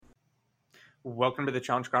Welcome to the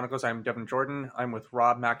Challenge Chronicles. I'm Devin Jordan. I'm with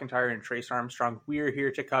Rob McIntyre and Trace Armstrong. We're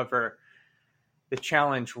here to cover the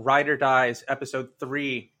Challenge Ride or Dies, Episode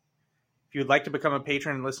 3. If you'd like to become a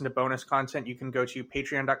patron and listen to bonus content, you can go to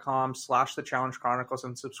patreon.com/the Challenge Chronicles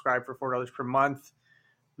and subscribe for $4 per month.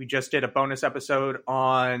 We just did a bonus episode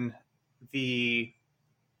on the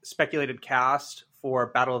speculated cast for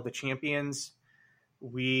Battle of the Champions.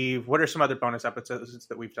 What are some other bonus episodes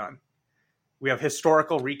that we've done? We have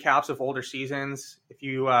historical recaps of older seasons.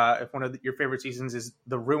 If one of your favorite seasons is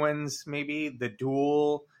The Ruins, maybe The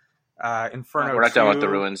Duel, Inferno. We're not 2. done with The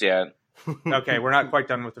Ruins yet. Okay, we're not quite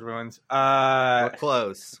done with The Ruins. We're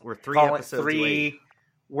close. We're three episodes late.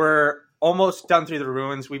 We're almost done through The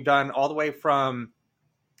Ruins. We've done all the way from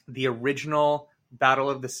the original Battle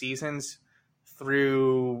of the Seasons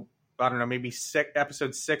through, I don't know, maybe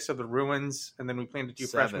episode 6 of The Ruins, and then we plan to do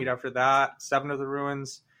 7. Fresh Meat after that. 7 of The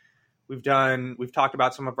Ruins. We've talked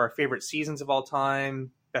about some of our favorite seasons of all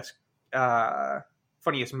time, best,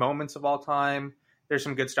 funniest moments of all time. There's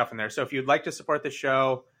some good stuff in there. So if you'd like to support the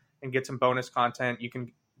show and get some bonus content, you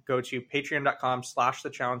can go to patreon.com/the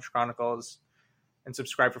Challenge Chronicles and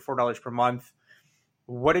subscribe for $4 per month.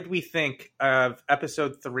 What did we think of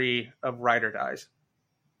episode 3 of Ride or Dies?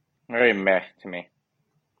 Very meh to me.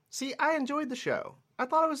 See, I enjoyed the show. I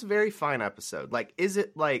thought it was a very fine episode. Like, is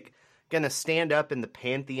it like going to stand up in the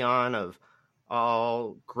pantheon of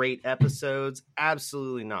all great episodes?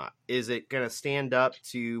 Absolutely not. Is it going to stand up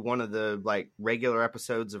to one of the like regular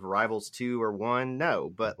episodes of Rivals 2 or 1? No,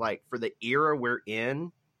 but like for the era we're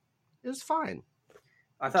in, it was fine.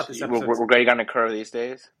 I thought this episode We're going on a curve these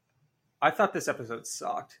days. I thought this episode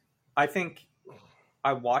sucked. I think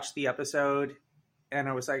I watched the episode and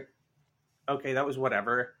I was like, okay, that was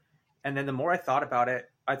whatever. And then the more I thought about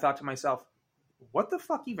it, I thought to myself, what the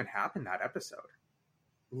fuck even happened that episode?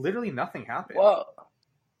 Literally nothing happened.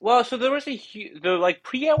 Well, so there was the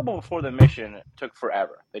preamble before the mission took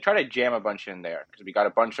forever. They tried to jam a bunch in there because we got a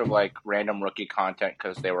bunch of like random rookie content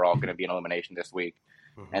because they were all going to be in elimination this week.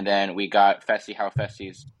 Mm-hmm. And then we got Fessy, how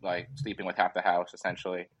Fessy's like sleeping with half the house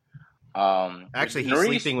essentially. Actually, he's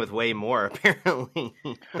sleeping with way more, apparently.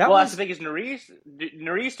 That's the thing is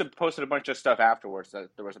Nerys posted a bunch of stuff afterwards.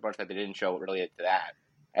 That there was a bunch that they didn't show related to that.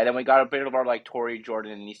 And then we got a bit of our like Tori,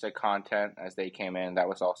 Jordan, and Nisa content as they came in. That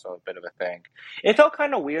was also a bit of a thing. It felt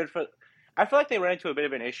kind of weird. I feel like they ran into a bit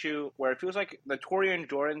of an issue where it feels like the Tori and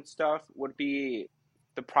Jordan stuff would be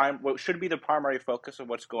what should be the primary focus of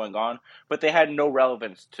what's going on, but they had no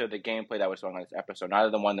relevance to the gameplay that was going on in this episode. Neither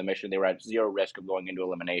of them won the mission. They were at zero risk of going into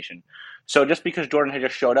elimination. So just because Jordan had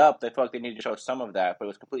just showed up, they felt like they needed to show some of that, but it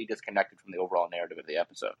was completely disconnected from the overall narrative of the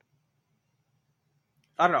episode.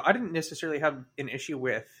 I don't know. I didn't necessarily have an issue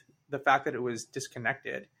with the fact that it was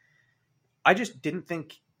disconnected. I just didn't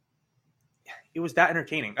think it was that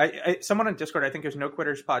entertaining. Someone on Discord, I think it was No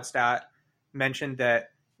Quitters Pod Stat, mentioned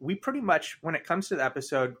that we pretty much, when it comes to the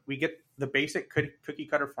episode, we get the basic cookie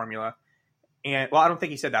cutter formula. And, well, I don't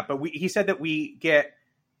think he said that, but he said that we get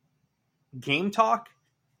game talk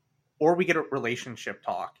or we get a relationship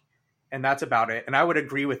talk. And that's about it. And I would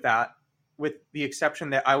agree with that, with the exception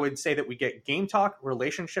that I would say that we get game talk,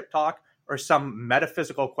 relationship talk, or some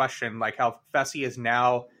metaphysical question like how Fessy has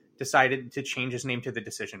now decided to change his name to the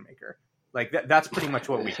Decision Maker. Like that's pretty much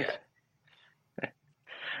what we get.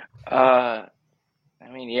 I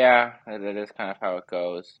mean, yeah, that is kind of how it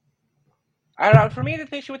goes. I don't know. For me,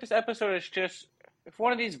 the issue with this episode is just if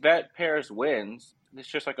one of these vet pairs wins, it's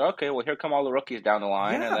just like, okay, well, here come all the rookies down the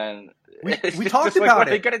line, and then we talked about what it. What are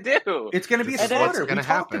they gonna do? It's gonna be a slaughter. We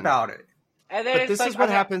talked about it. And then but this is what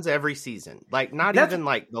happens every season. Like, not even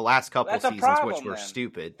like the last couple seasons, which were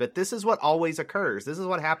stupid. But this is what always occurs. This is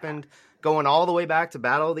what happened going all the way back to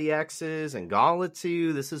Battle of the Exes and Gauntlet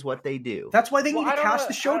 2. This is what they do. That's why they need to cast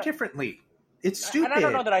the show differently. It's stupid. And I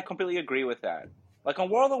don't know that I completely agree with that. Like on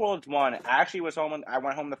World of Worlds 1, I actually was home. I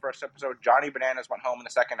went home in the first episode. Johnny Bananas went home in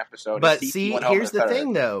the second episode. But see, here's the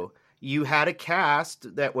thing, though. You had a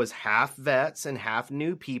cast that was half vets and half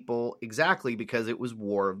new people, exactly because it was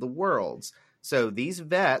War of the Worlds. So these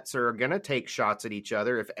vets are going to take shots at each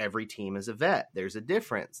other if every team is a vet. There's a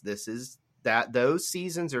difference. Those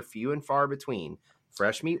seasons are few and far between.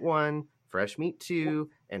 Fresh Meat 1, Fresh Meat 2,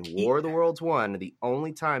 and War of the Worlds 1 are the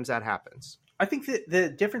only times that happens. I think that the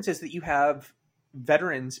difference is that you have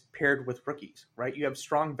veterans paired with rookies, right? You have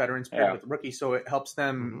strong veterans paired with rookies, so it helps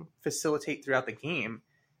them facilitate throughout the game.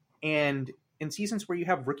 And in seasons where you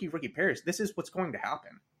have rookie pairs, this is what's going to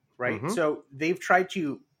happen, right? Mm-hmm. So they've tried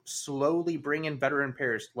to slowly bring in veteran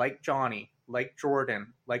pairs like Johnny, like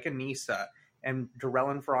Jordan, like Anissa, and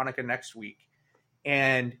Darrell and Veronica next week.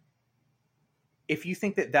 And if you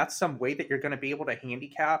think that that's some way that you're going to be able to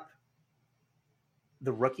handicap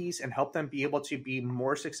the rookies and help them be able to be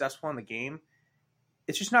more successful in the game,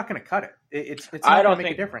 it's just not going to cut it. It's not going to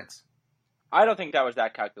make a difference. I don't think that was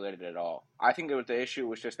that calculated at all. I think the issue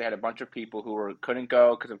was just they had a bunch of people who couldn't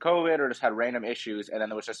go because of COVID or just had random issues, and then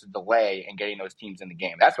there was just a delay in getting those teams in the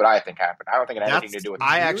game. That's what I think happened. I don't think it had anything to do with.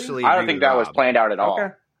 I don't think that was planned out at all.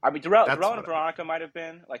 Okay. I mean, Darrell and Veronica might have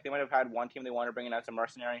been like they might have had one team they wanted to bring in as a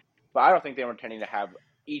mercenary, but I don't think they were intending to have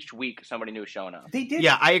each week somebody new showing up. They did.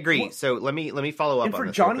 Yeah, I agree. So let me follow up and on for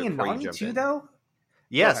this Johnny and Nani too, though.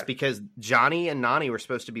 Yes, because Johnny and Nani were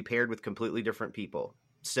supposed to be paired with completely different people.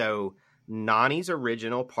 So Nani's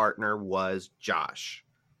original partner was Josh.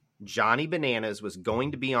 Johnny Bananas was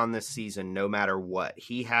going to be on this season no matter what.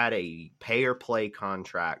 He had a pay-or-play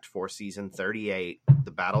contract for season 38,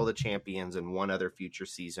 the Battle of the Champions, and one other future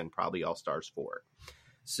season, probably All-Stars 4.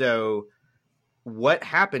 So what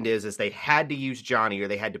happened is they had to use Johnny, or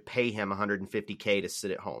they had to pay him $150K to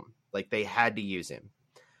sit at home. Like, they had to use him.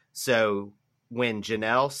 So when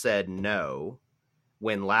Janelle said no,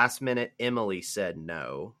 when last minute Emily said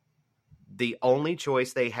no, the only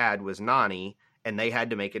choice they had was Nani, and they had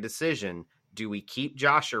to make a decision. Do we keep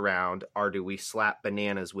Josh around, or do we slap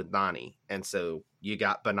Bananas with Nani? And so you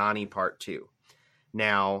got Banani Part 2.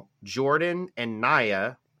 Now, Jordan and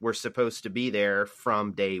Naya were supposed to be there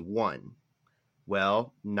from day one.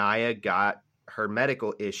 Well, Naya got her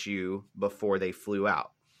medical issue before they flew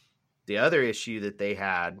out. The other issue that they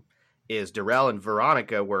had is Darrell and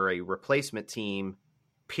Veronica were a replacement team,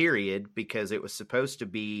 period, because it was supposed to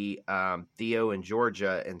be Theo and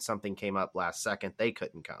Georgia, and something came up last second. They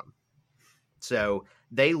couldn't come. So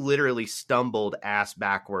they literally stumbled ass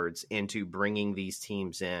backwards into bringing these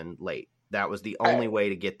teams in late. That was the only way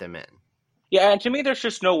to get them in. Yeah, and to me, there's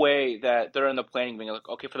just no way that they're in the planning being like,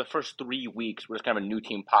 okay, for the first 3 weeks, we're just going to have a new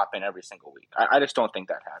team pop in every single week. I just don't think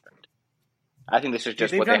that happened. I think this is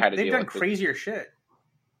just what they had to deal with. They've done crazier shit.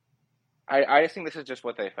 I just think this is just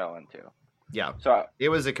what they fell into. Yeah. So it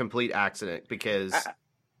was a complete accident because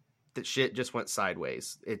the shit just went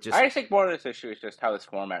sideways. I just think more of this issue is just how this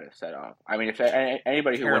format is set up. I mean, if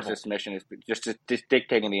anybody who wins this mission is just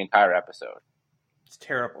dictating the entire episode. It's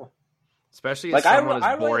terrible. Especially if someone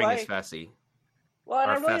as boring as Fessy. Well,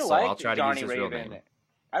 and I really like Johnny Raven.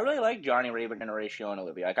 I really like Johnny Raven and Horatio and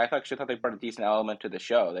Olivia. Like, I actually thought they brought a decent element to the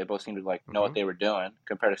show. They both seemed to know what they were doing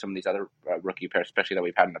compared to some of these other rookie pairs, especially that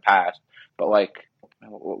we've had in the past. But like,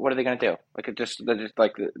 what are they going to do?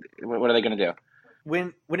 Like, what are they going to do?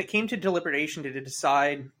 When it came to deliberation to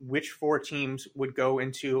decide which 4 teams would go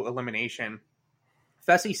into elimination,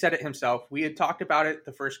 Fessy said it himself. We had talked about it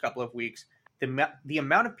the first couple of weeks. The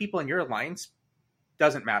amount of people in your alliance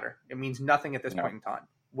doesn't matter. It means nothing at this point in time.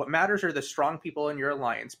 What matters are the strong people in your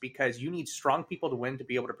alliance, because you need strong people to win to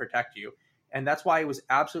be able to protect you. And that's why it was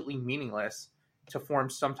absolutely meaningless to form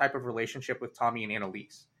some type of relationship with Tommy and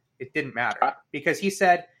Annalise. It didn't matter because he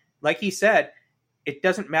said, it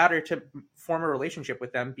doesn't matter to form a relationship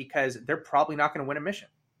with them because they're probably not going to win a mission.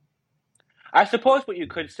 I suppose what you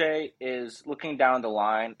could say is, looking down the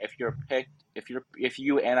line, if you're picked, if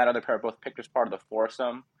you and that other pair are both picked as part of the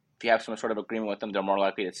foursome, if you have some sort of agreement with them, they're more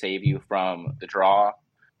likely to save you from the draw.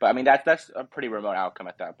 But I mean, that's a pretty remote outcome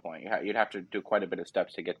at that point. You'd have to do quite a bit of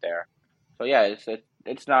steps to get there. So yeah,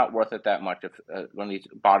 it's not worth it that much if one of these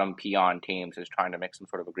bottom peon teams is trying to make some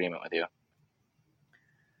sort of agreement with you.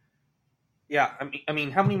 Yeah, I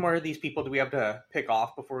mean, how many more of these people do we have to pick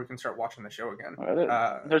off before we can start watching the show again?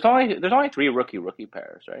 There's only 3 rookie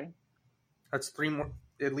pairs, right? That's 3 more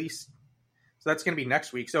at least. So that's going to be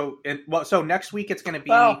next week. So next week it's going to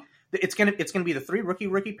be it's going to be the 3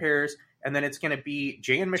 rookie pairs, and then it's going to be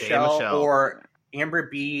Jay and Michelle or Amber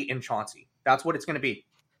B and Chauncey. That's what it's going to be.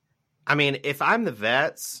 I mean, if I'm the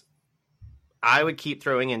vets, I would keep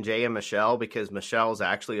throwing in Jay and Michelle because Michelle is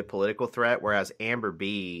actually a political threat, whereas Amber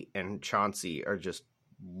B and Chauncey are just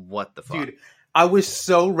what the fuck. Dude, I was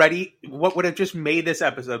so ready. What would have just made this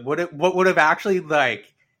episode? What would have actually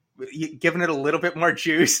given it a little bit more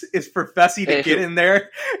juice is for Fessy to get in there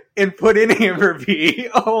and put in Amber B.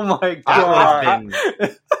 Oh my god!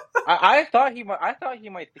 I thought he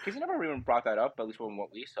might because he never even brought that up. At least from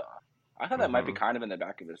what we saw, I thought that might be kind of in the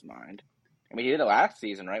back of his mind. I mean, he did it last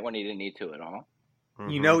season, right? When he didn't need to at all.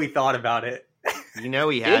 You know he thought about it. You know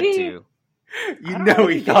he had to. You know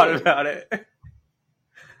he thought about it.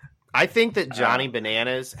 I think that Johnny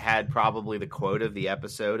Bananas had probably the quote of the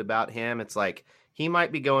episode about him. It's like, he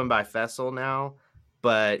might be going by Fessel now,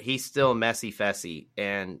 but he's still Messy Fessy.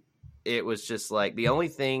 And it was just like, the only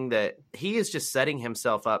thing that he is just setting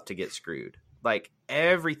himself up to get screwed. Like,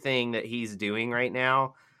 everything that he's doing right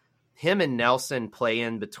now, him and Nelson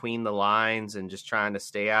playing between the lines and just trying to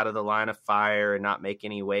stay out of the line of fire and not make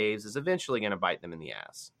any waves is eventually going to bite them in the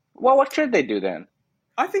ass. Well, what should they do then?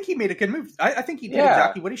 I think he made a good move. I think he did Yeah.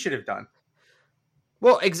 exactly what he should have done.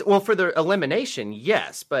 Well, for the elimination,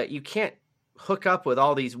 yes, but you can't hook up with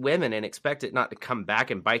all these women and expect it not to come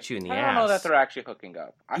back and bite you in the ass. I don't know that they're actually hooking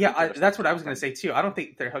up. That's what I was going to say too. I don't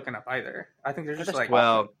think they're hooking up either. I think they're just like,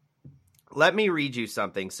 well, let me read you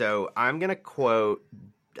something. So I'm going to quote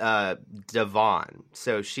Devon.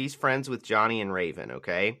 So she's friends with Johnny and Raven,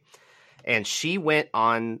 okay? And she went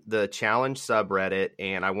on the challenge subreddit,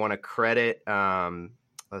 and I want to credit.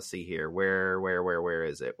 Let's see here. Where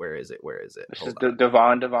is it? This is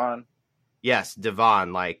Devon. Yes,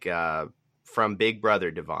 Devon, like from Big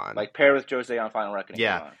Brother Devon. Like pair with Jose on Final Reckoning.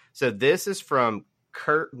 Yeah. Devon. So this is from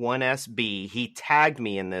Kurt1SB. He tagged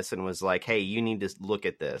me in this and was like, hey, you need to look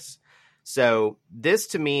at this. So this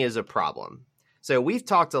to me is a problem. So we've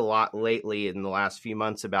talked a lot lately in the last few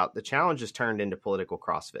months about the challenge has turned into political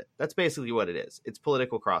CrossFit. That's basically what it is. It's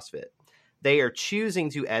political CrossFit. They are choosing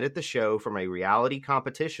to edit the show from a reality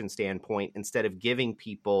competition standpoint instead of giving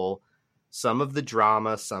people some of the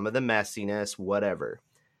drama, some of the messiness, whatever.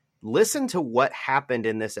 Listen to what happened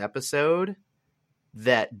in this episode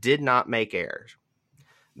that did not make air.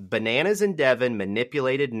 Bananas and Devin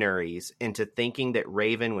manipulated Nuries into thinking that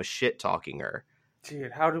Raven was shit-talking her.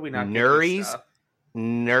 Dude, how do we not get this stuff?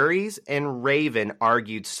 Nuries and Raven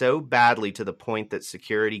argued so badly to the point that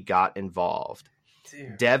security got involved.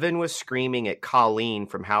 Dude. Devin was screaming at Colleen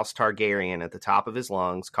from House Targaryen at the top of his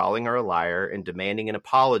lungs, calling her a liar and demanding an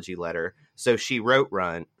apology letter. So she wrote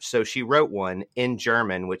one in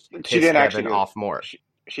German, which pissed Devin off more. She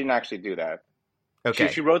didn't actually do that. Okay.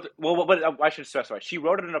 She wrote. Well, but I should specify. She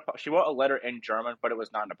wrote a letter in German, but it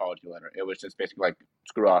was not an apology letter. It was just basically like,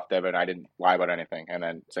 "Screw off, Devin. I didn't lie about anything," and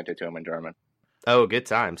then sent it to him in German. Oh, good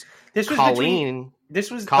times. Colleen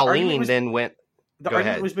then went. The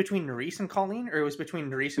argument was between Nerys and Colleen, or it was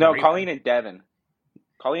between Nerys and No, Raven? Colleen and Devin.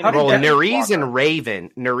 Nerys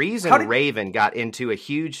and Raven got into a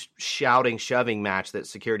huge shouting, shoving match that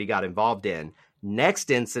security got involved in.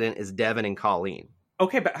 Next incident is Devin and Colleen.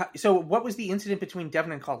 Okay, but so what was the incident between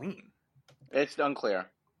Devin and Colleen? It's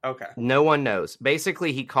unclear. Okay. No one knows.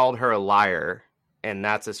 Basically, he called her a liar, and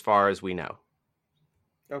that's as far as we know.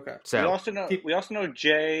 Okay. So we also know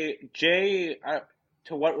Jay.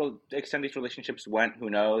 To what extent these relationships went, who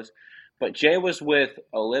knows? But Jay was with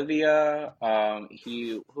Olivia.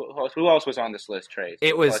 Who else was on this list, Trace?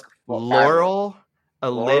 It was Laurel,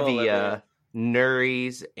 Olivia,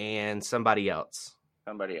 Nuries, and somebody else.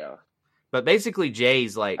 But basically,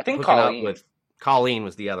 Jay's like hooking up with Colleen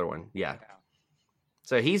was the other one. Yeah.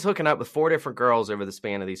 So he's hooking up with 4 different girls over the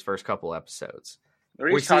span of these first couple episodes.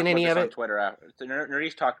 We're seeing any of it?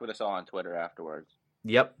 Nerys talked with us all on Twitter afterwards.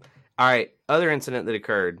 Yep. All right. Other incident that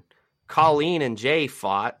occurred. Colleen and Jay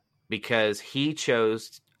fought because he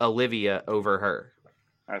chose Olivia over her.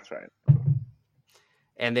 That's right.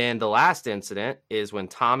 And then the last incident is when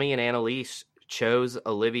Tommy and Annalise chose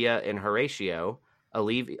Olivia and Horatio.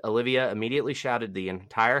 Olivia immediately shouted the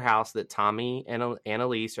entire house that Tommy and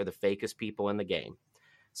Annalise are the fakest people in the game.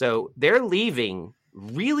 So they're leaving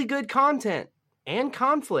really good content and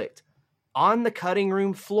conflict on the cutting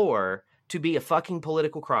room floor to be a fucking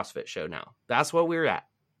political CrossFit show now. That's what we're at.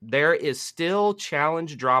 There is still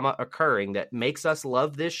challenge drama occurring that makes us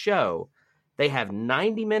love this show. They have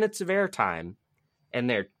 90 minutes of airtime, and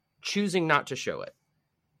they're choosing not to show it.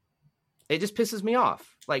 It just pisses me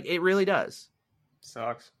off. Like, it really does.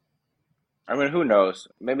 Sucks. I mean, who knows?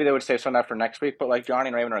 Maybe they would save some of that for next week, but like Johnny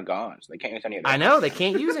and Raven are gone, so they can't use any of that. I know, they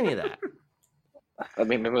can't use any of that. I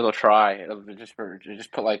mean, maybe they'll try. It'll just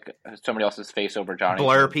put like somebody else's face over Johnny.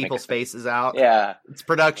 Blur people's faces out. Yeah, it's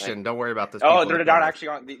production. Don't worry about this. Oh, they're not actually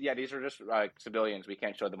on. Yeah, these are just like civilians. We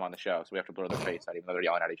can't show them on the show, so we have to blur their face out, even though they're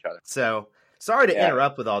yelling at each other. So sorry to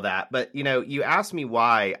interrupt with all that, but you asked me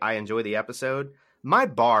why I enjoy the episode. My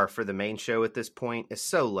bar for the main show at this point is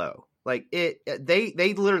so low. Like they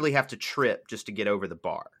literally have to trip just to get over the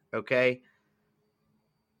bar. Okay.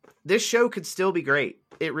 This show could still be great.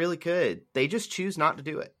 It really could. They just choose not to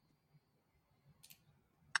do it.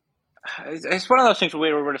 It's one of those things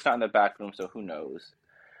where we're just not in the back room, so who knows?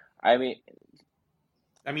 I mean,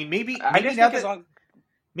 maybe now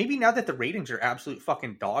that the ratings are absolute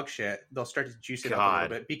fucking dog shit, they'll start to juice it up a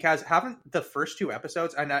little bit. Because haven't the first 2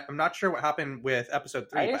 episodes, and I'm not sure what happened with episode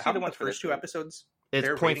 3, but haven't the first 2 episodes, it's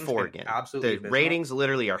 0.4 again. Absolutely, the ratings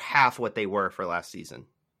literally are half what they were for last season.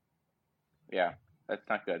 Yeah, that's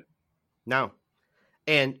not good. No.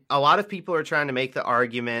 And a lot of people are trying to make the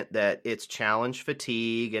argument that it's challenge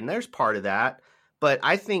fatigue, and there's part of that. But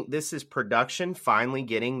I think this is production finally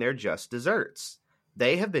getting their just desserts.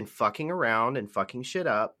 They have been fucking around and fucking shit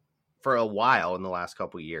up for a while in the last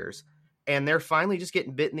couple of years, and they're finally just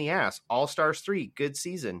getting bit in the ass. All Stars 3, good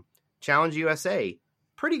season. Challenge USA,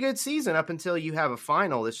 pretty good season up until you have a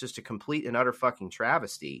final that's just a complete and utter fucking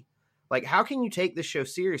travesty. Like, how can you take this show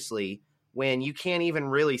seriously when you can't even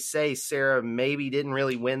really say Sarah maybe didn't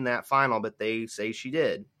really win that final, but they say she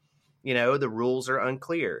did? You know, the rules are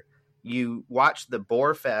unclear. You watch the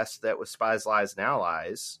Bore Fest that was Spies, Lies, and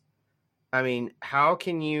Allies. I mean, how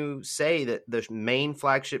can you say that the main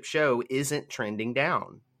flagship show isn't trending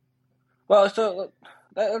down? Well, so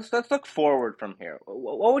let's look forward from here.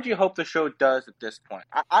 What would you hope the show does at this point?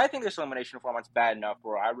 I think this elimination format's bad enough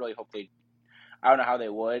where I really hope they. I don't know how they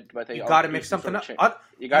would, but they. You got to mix something up.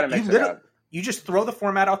 You got to mix it up. You just throw the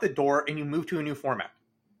format out the door and you move to a new format.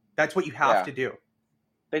 That's what you have to do.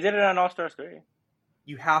 They did it on All Stars 3.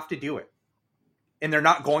 You have to do it, and they're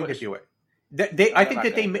not going to do it.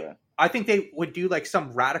 I think they would do like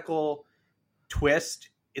some radical twist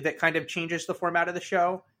that kind of changes the format of the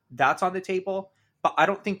show. That's on the table, but I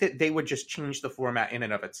don't think that they would just change the format in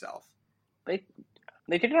and of itself. They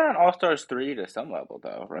did it on All Stars 3 to some level,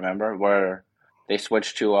 though. Remember where they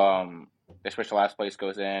switched to last place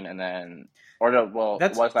goes in, and then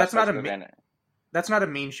that's not a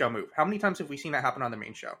main show move. How many times have we seen that happen on the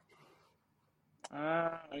main show?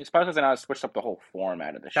 Spies Lies and Allies switched up the whole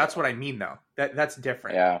format of the show. That's what I mean, though. That's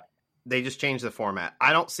different. Yeah. They just changed the format.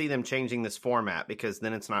 I don't see them changing this format because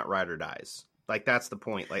then it's not ride or dies. Like, that's the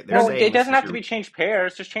point. Like, it doesn't have to be changed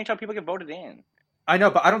pairs. Just change how people get voted in. I know,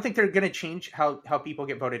 but I don't think they're going to change how people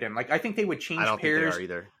get voted in. Like, I think they would change pairs. I don't think they are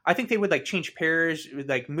either. I think they would like change pairs,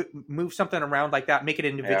 like move something around like that, make it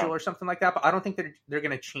individual or something like that. But I don't think they're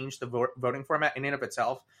going to change the voting format in and of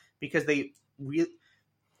itself because they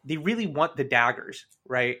really want the daggers,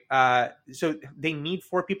 right? So they need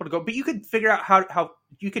 4 people to go. But you could figure out how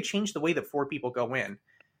you could change the way that 4 people go in.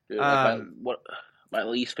 Dude, my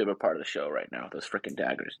least favorite part of the show right now, those freaking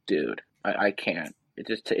daggers, dude. I can't.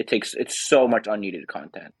 It's so much unneeded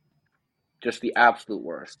content. Just the absolute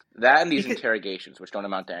worst. That and these interrogations, which don't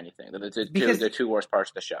amount to anything. They're the 2 worst parts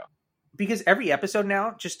of the show. Because every episode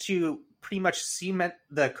now, just to pretty much cement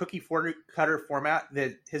the cookie cutter format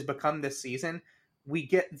that has become this season, we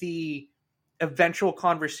get the eventual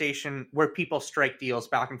conversation where people strike deals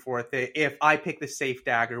back and forth. If I pick the safe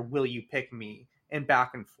dagger, will you pick me? And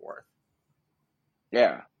back and forth.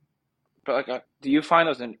 Yeah. But like, do you find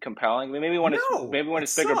those compelling? I mean, maybe when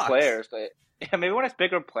it's bigger players, maybe when it's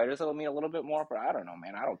bigger players, it'll mean a little bit more. But I don't know,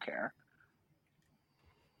 man. I don't care.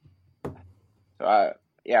 So I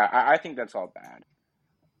think that's all bad.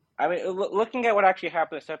 I mean, looking at what actually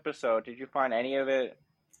happened this episode, did you find any of it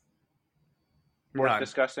worth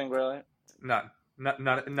discussing? Really? None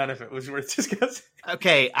of it was worth discussing.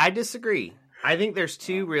 Okay, I disagree. I think there's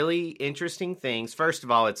 2 really interesting things. First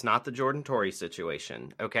of all, it's not the Jordan Tori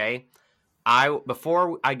situation. Okay.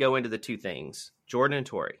 Before I go into the 2 things, Jordan and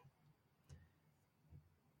Tori,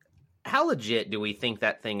 how legit do we think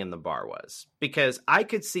that thing in the bar was? Because I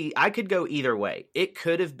could go either way. It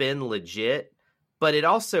could have been legit, but it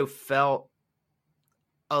also felt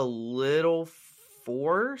a little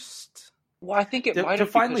forced. Well, I think it might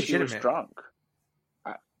have been because she was drunk.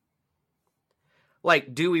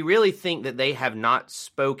 Like, do we really think that they have not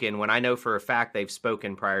spoken when I know for a fact they've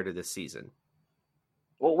spoken prior to this season?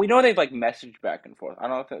 Well, we know they've like messaged back and forth. I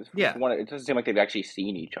don't know if it doesn't seem like they've actually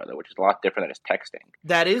seen each other, which is a lot different than just texting.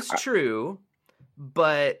 That is true,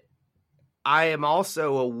 but I am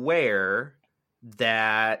also aware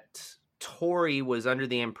that Tori was under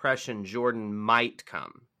the impression Jordan might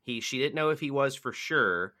come. She didn't know if he was for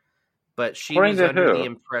sure, but she was under the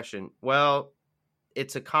impression. Well,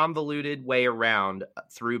 it's a convoluted way around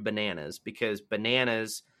through Bananas because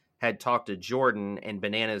Bananas had talked to Jordan, and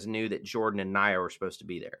Bananas knew that Jordan and Nia were supposed to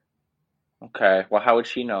be there. Okay. Well, how would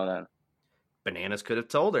she know then? Bananas could have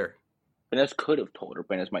told her. Bananas could have told her.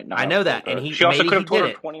 Bananas might not. I know that, and she also could have told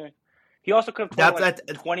her 20 minutes. He also could have told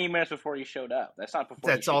her 20 minutes before he showed up. That's not before.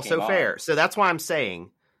 That's also fair. So that's why I'm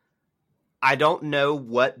saying I don't know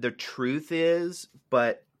what the truth is,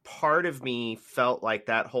 but part of me felt like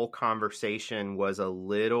that whole conversation was a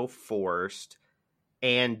little forced,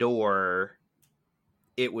 and/or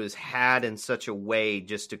it was had in such a way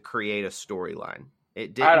just to create a storyline.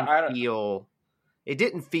 It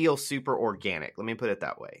didn't feel super organic. Let me put it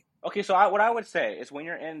that way. Okay, so what I would say is when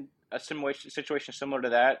you're in a situation similar to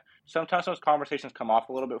that, sometimes those conversations come off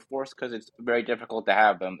a little bit forced because it's very difficult to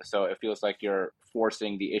have them. So it feels like you're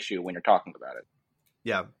forcing the issue when you're talking about it.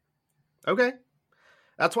 Yeah. Okay.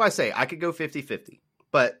 That's why I say I could go 50-50.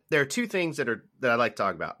 But there are 2 things that I like to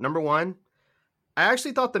talk about. Number 1, I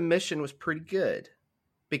actually thought the mission was pretty good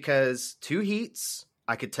because 2 heats,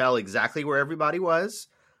 I could tell exactly where everybody was.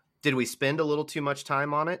 Did we spend a little too much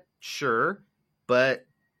time on it? Sure, but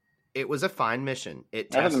it was a fine mission.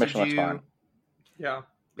 It I thought the tested mission was you. fine. Yeah.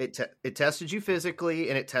 It tested you physically,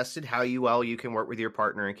 and it tested how well you can work with your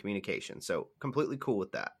partner in communication. So completely cool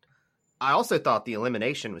with that. I also thought the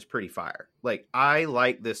elimination was pretty fire. Like, I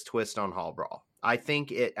like this twist on Hall Brawl. I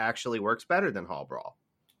think it actually works better than Hall Brawl.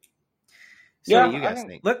 So Yeah, what do you I guys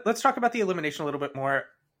think- think? Let's talk about the elimination a little bit more.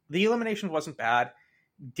 The elimination wasn't bad.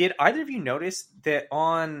 Did either of you notice that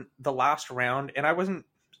on the last round, and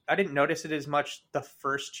I didn't notice it as much the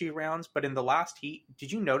first 2 rounds, but in the last heat,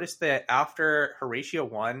 did you notice that after Horatio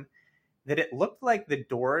won, that it looked like the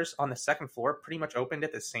doors on the second floor pretty much opened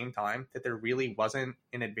at the same time, that there really wasn't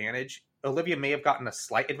an advantage? Olivia may have gotten a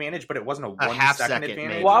slight advantage, but it wasn't a 1 half second second,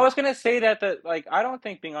 advantage. maybe. Well, I was gonna say that I don't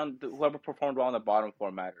think being on whoever performed well on the bottom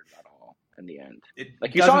floor mattered at all in the end. It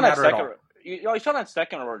Like you doesn't saw in that matter at second, all. you saw that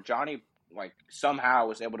second where Johnny like somehow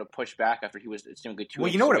was able to push back after he was seemingly 2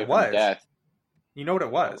 Well, you know what inches it away from was. death. You know what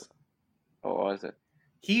it was? What was it?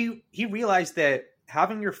 He realized that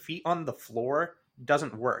having your feet on the floor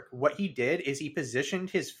doesn't work. What he did is he positioned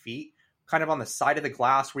his feet kind of on the side of the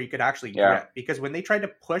glass where you could actually grip, because when they tried to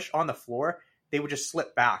push on the floor, they would just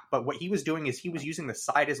slip back. But what he was doing is he was using the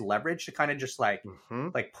side as leverage to kind of just like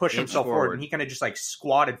push Inch himself forward, forward. and he kind of just like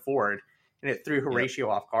squatted forward, and it threw Horatio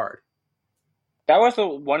off guard. That was the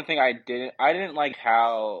one thing I didn't like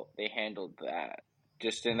how they handled that.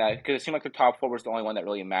 Just in that, because it seemed like the top 4 was the only one that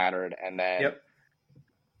really mattered, and then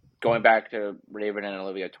going back to Raven and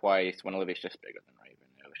Olivia twice when Olivia's just bigger than Raven,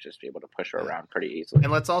 it was just able to push her around pretty easily.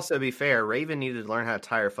 And let's also be fair, Raven needed to learn how to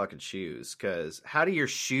tie her fucking shoes, because how do your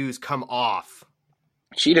shoes come off?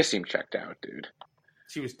 She just seemed checked out, dude.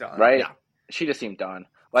 She was done. Right? Yeah. She just seemed done.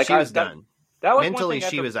 Like She was done. That was Mentally, one thing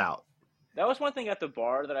she was out. That was one thing at the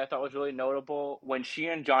bar that I thought was really notable when she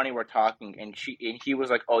and Johnny were talking, and he was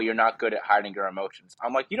like, "Oh, you're not good at hiding your emotions."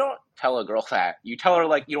 I'm like, you don't tell a girl that. You tell her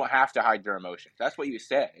like you don't have to hide your emotions. That's what you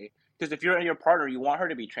say. Because if you're your partner, you want her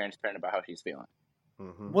to be transparent about how she's feeling.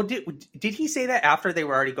 Mm-hmm. Well, did he say that after they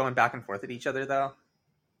were already going back and forth at each other though?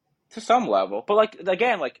 To some level, but like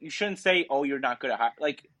again, like you shouldn't say, "Oh, you're not good at hide."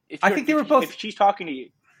 Like I think they were both. If she's talking to you,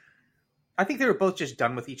 I think they were both just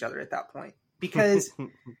done with each other at that point, because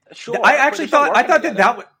sure. I actually but thought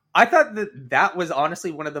they're that was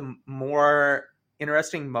honestly one of the more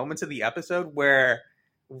interesting moments of the episode, where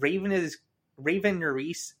Raven,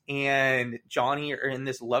 Nerys, and Johnny are in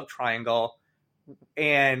this love triangle,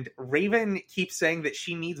 and Raven keeps saying that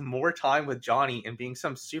she needs more time with Johnny and being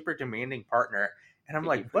some super demanding partner. And I'm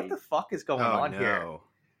like, what the fuck is going on here?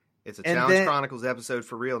 It's a And Challenge then- Chronicles episode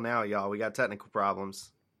for real now, y'all. We got technical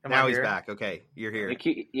problems. Am Now I he's here? back. Okay, you're here.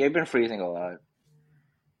 You've been freezing a lot.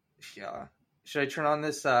 Yeah. Should I turn on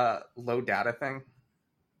this low data thing?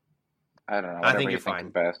 I don't know. I think Whatever you you're think fine.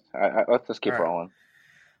 is best. Let's just keep All right.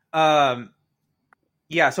 rolling.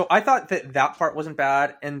 Yeah, so I thought that part wasn't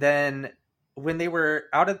bad. And then when they were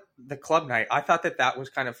out at the club night, I thought that was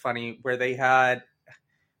kind of funny, where they had...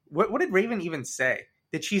 What did Raven even say?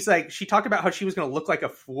 That she talked about how she was going to look like a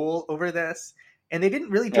fool over this. And they didn't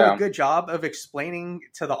really do a good job of explaining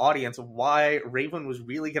to the audience why Raven was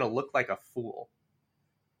really going to look like a fool.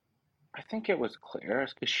 I think it was clear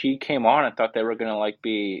because she came on and thought they were going to like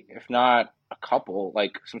be, if not a couple,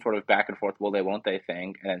 like some sort of back and forth, will they, won't they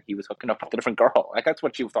thing. And then he was hooking up with a different girl. Like that's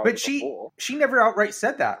what she thought. But was a fool. she never outright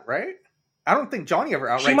said that, right? I don't think Johnny ever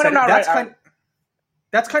outright might said have it. not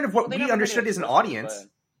That's kind of what Well, they we never understood made it as an explicit, audience.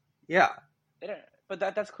 Yeah. They didn't, but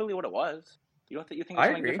that's clearly what it was. You don't think you think I it's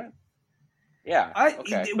something agree. different? Yeah. I-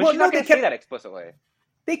 Okay. But well, she's no, not they going to say kept- that explicitly.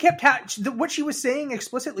 They kept what she was saying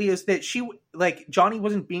explicitly is that Johnny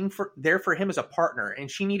wasn't being there for him as a partner,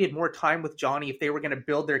 and she needed more time with Johnny if they were going to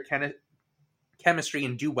build their chemistry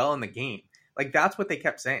and do well in the game. Like that's what they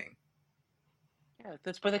kept saying. Yeah,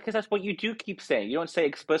 because that's what you do keep saying. You don't say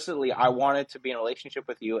explicitly, "I wanted to be in a relationship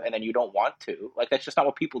with you," and then you don't want to. Like that's just not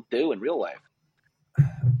what people do in real life.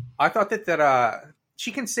 I thought that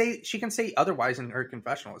she can say otherwise in her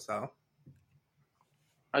confessionals though.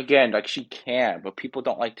 Again, like she can, but people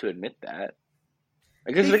don't like to admit that.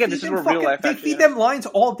 Like this They is feed where them real life. They actually feed is. them lines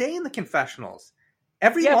all day in the confessionals.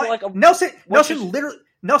 Every Yeah, but line, like Nelson is-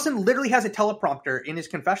 literally has a teleprompter in his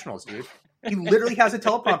confessionals, dude. He literally has a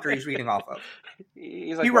teleprompter he's reading off of.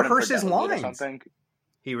 He's He running for rehearses delegate or lines. something.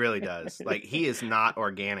 He really does. Like, he is not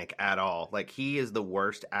organic at all. Like, he is the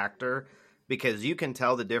worst actor because you can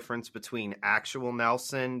tell the difference between actual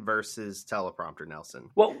Nelson versus teleprompter Nelson.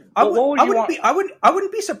 Well, I what would you want?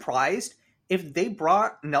 wouldn't be surprised if they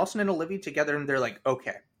brought Nelson and Olivia together and they're like,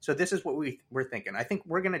 okay, So this is what we're thinking. I think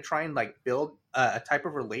we're going to try and like build a type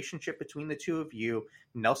of relationship between the two of you.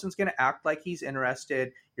 Nelson's going to act like he's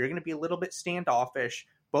interested. You're going to be a little bit standoffish.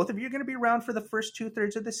 Both of you are going to be around for the first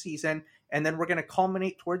 2/3 of the season, and then we're going to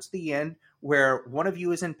culminate towards the end where one of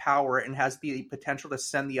you is in power and has the potential to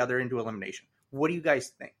send the other into elimination. What do you guys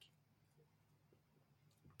think?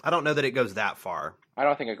 I don't know that it goes that far. I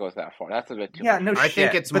don't think it goes that far. That's a bit too Yeah, much. no I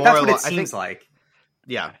shit. think it's but more that's what li- it seems like.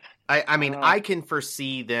 Yeah. I mean, I can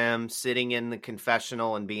foresee them sitting in the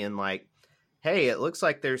confessional and being like, hey, it looks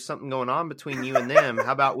like there's something going on between you and them.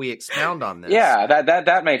 How about we expound on this? Yeah,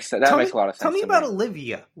 that makes a lot of sense. Tell me to about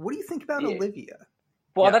Olivia. What do you think about Yeah. Olivia?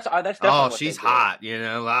 Well, Yeah. that's definitely Oh, what she's they do. hot,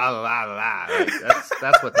 la la la la. Like,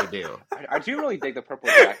 that's what they do. I do really dig the purple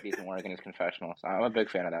jacket he's been wearing in his confessionals. I'm a big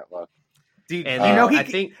fan of that look. Dude, And I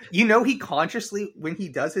think he consciously, when he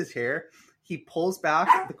does his hair, he pulls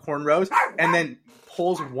back the cornrows and then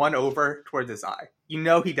pulls one over towards his eye. You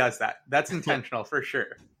know he does that. That's intentional for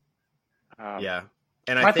sure. yeah.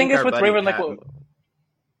 And My thing is our with buddy Raven, like, Pat-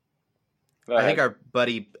 go I ahead. think our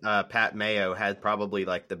buddy Pat Mayo had probably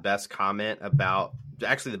like the best comment about,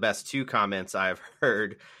 actually the best two comments I've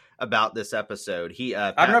heard about this episode. He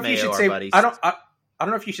I don't know if you should say. buddy, I don't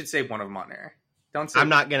know if you should say one of them on air. Don't say. I'm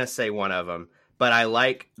not gonna say one of them, but I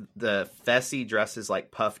like the Fessy dresses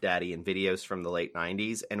like Puff Daddy in videos from the late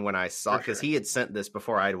 '90s. And when I saw, because he had sent this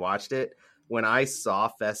before I'd watched it, when I saw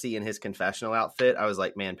Fessy in his confessional outfit, I was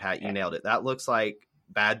like, "Man, Pat, you nailed it. That looks like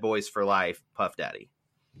Bad Boys for Life, Puff Daddy."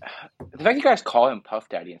 The fact you guys call him Puff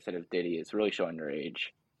Daddy instead of Diddy is really showing your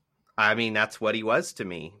age. I mean, that's what he was to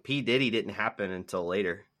me. P. Diddy didn't happen until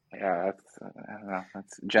later. Yeah, I don't know.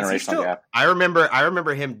 That's a generational still- gap. I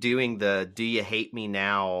remember him doing the "Do You Hate Me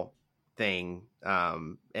Now" thing,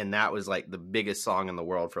 and that was like the biggest song in the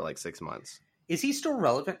world for like 6 months. Is he still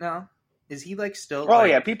relevant now? Is he like still? Oh like,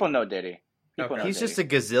 yeah, people know Diddy. People know He's Diddy. just a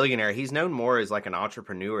gazillionaire. He's known more as like an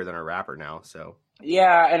entrepreneur than a rapper now. So,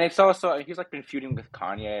 Yeah, and it's also he's like been feuding with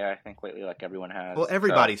Kanye, I think lately, like everyone has. well, So-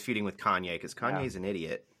 everybody's feuding with Kanye because Kanye's an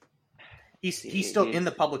idiot. He's still in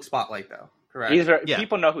the public spotlight though. Correct. He's very, Yeah.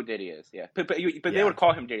 people know who Diddy is. Yeah, but they Yeah. would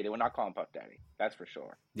call him Diddy. They would not call him Puff Daddy. That's for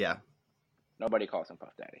sure. Yeah. Nobody calls him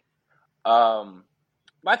Puff Daddy.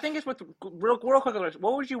 My thing is with real quick.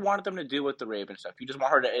 What would you want them to do with the Raven stuff? You just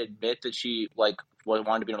want her to admit that she wanted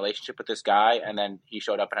to be in a relationship with this guy, and then he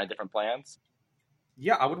showed up and had different plans.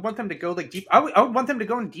 Yeah, I would want them to go like deep. I would want them to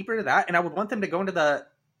go in deeper to that, and I would want them to go into the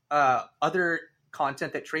other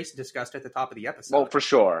content that Trace discussed at the top of the episode. Well, for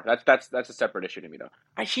sure. That's a separate issue to me,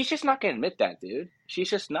 though. She's just not going to admit that, dude. She's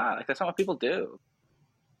just not. Like, that's not what people do.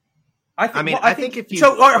 I think if you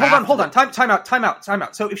so. All right, draft hold on. Time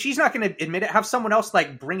out. So if she's not going to admit it, have someone else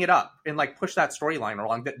like bring it up and like push that storyline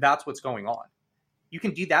along. That's what's going on. You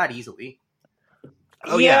can do that easily.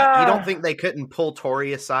 Oh yeah. You don't think they couldn't pull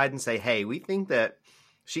Tori aside and say, "Hey, we think that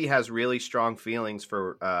she has really strong feelings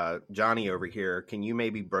for Johnny over here. Can you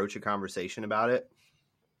maybe broach a conversation about it?"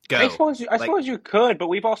 Go. I suppose you could, but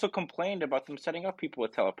we've also complained about them setting up people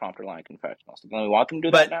with teleprompter line confessionals. Do we want them to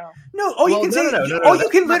do that now? No, all you can say,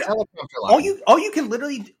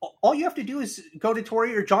 all you have to do is go to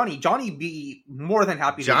Tori or Johnny. Johnny be more than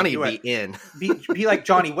happy. Johnny to do be in. Be like,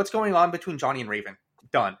 Johnny, what's going on between Johnny and Raven?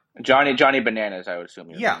 Done. Johnny Bananas, I would assume.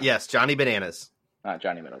 Yeah. Yes, Johnny Bananas. Not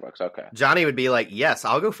Johnny Middlebrooks. Okay. Johnny would be like, "Yes,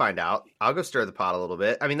 I'll go find out. I'll go stir the pot a little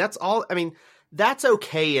bit." I mean, that's all. I mean, that's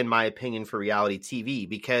okay in my opinion for reality TV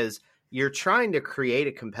because you're trying to create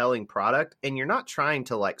a compelling product and you're not trying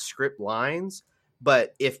to like script lines.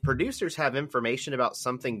 But if producers have information about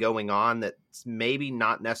something going on that's maybe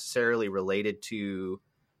not necessarily related to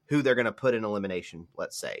who they're going to put in elimination,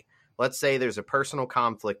 let's say there's a personal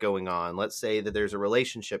conflict going on. Let's say that there's a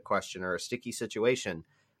relationship question or a sticky situation.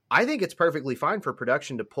 I think it's perfectly fine for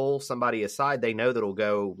production to pull somebody aside they know that'll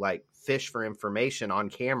go like fish for information on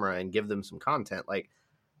camera and give them some content. Like,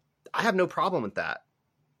 I have no problem with that.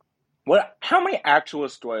 How many actual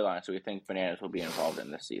storylines do we think Bananas will be involved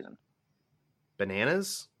in this season?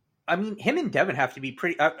 Bananas? I mean, him and Devin have to be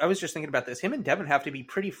pretty. I was just thinking about this. Him and Devin have to be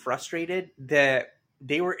pretty frustrated that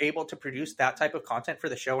they were able to produce that type of content for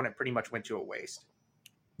the show and it pretty much went to a waste.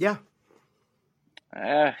 Yeah.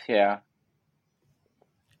 Yeah.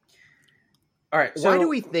 All right. So Why do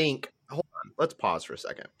we think, hold on, let's pause for a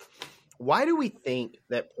second. Why do we think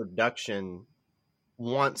that production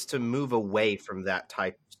wants to move away from that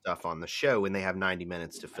type of stuff on the show when they have 90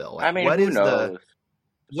 minutes to fill? Like, I mean, what who is knows?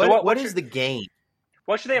 what is the game?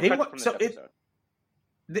 What should they have cut from this episode?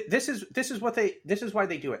 This is why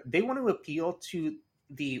they do it. They want to appeal to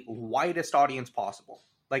the widest audience possible.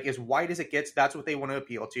 Like as wide as it gets, that's what they want to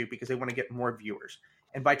appeal to because they want to get more viewers.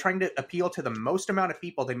 And by trying to appeal to the most amount of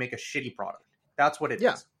people, they make a shitty product. That's what it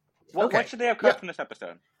Yeah. is. What should they have cut Yeah. from this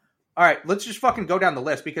episode? All right, let's just fucking go down the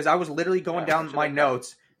list because I was literally going down should my I cut?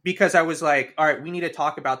 notes because I was like, all right, we need to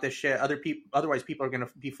talk about this shit. Otherwise people are going to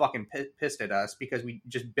be fucking pissed at us because we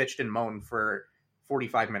just bitched and moaned for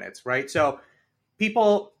 45 minutes, right? So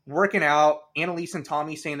people working out, Annalise and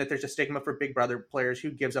Tommy saying that there's a stigma for Big Brother players. Who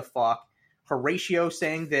gives a fuck? Horatio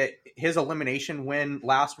saying that his elimination win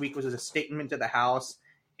last week was a statement to the house,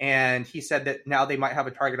 and he said that now they might have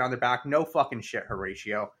a target on their back. No fucking shit,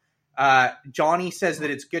 Horatio. Johnny says that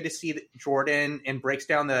it's good to see that Jordan and breaks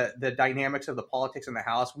down the dynamics of the politics in the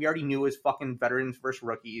house. We already knew it was fucking veterans versus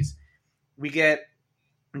rookies. We get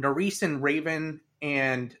Nerys and Raven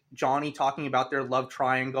and Johnny talking about their love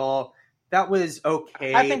triangle. That was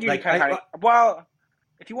okay. I think you well,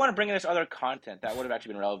 if you want to bring in this other content, that would have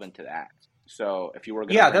actually been relevant to that. So if you were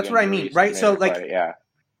going to that's what I mean, right? So like,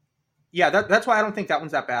 that's why I don't think that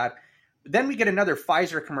one's that bad. Then we get another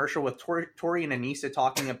Pfizer commercial with Tori and Anissa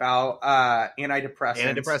talking about antidepressants.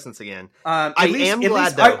 Antidepressants again.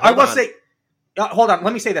 I will say. Hold on.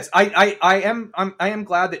 Let me say this. I am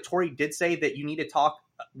glad that Tori did say that you need to talk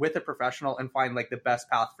with a professional and find like the best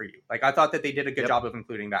path for you. Like I thought that they did a good job of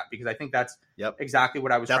including that because I think that's exactly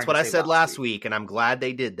what I was. That's what I said last week, and I'm glad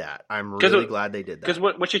they did that. I'm really glad they did that. Because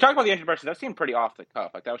when she talked about the antidepressants, that seemed pretty off the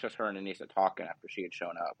cuff. Like that was just her and Anissa talking after she had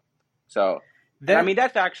shown up. So. Then, I mean,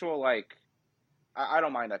 that's actual, like, I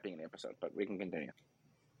don't mind that being an episode, but we can continue.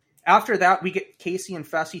 After that, we get Casey and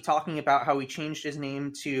Fessy talking about how he changed his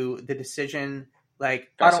name to The Decision. Like,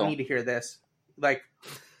 I don't need to hear this. Like,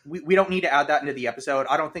 we don't need to add that into the episode.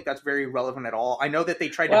 I don't think that's very relevant at all. I know that they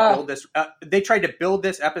tried to build this. They tried to build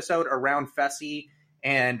this episode around Fessy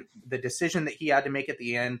and the decision that he had to make at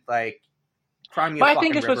the end. Like, but I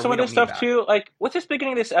think it's with some of this stuff too. Like with this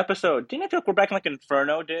beginning of this episode, didn't it feel like we're back in like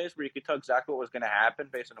Inferno days where you could tell exactly what was going to happen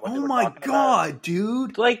based on what they were talking about? Oh my god,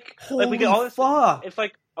 dude! Like we get all this. Fuck. It's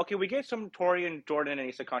like okay, we get some Tori and Jordan and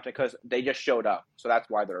Issa content because they just showed up, so that's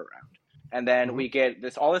why they're around. And then we get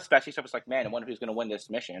all this Fessy stuff. It's like, man, I wonder who's going to win this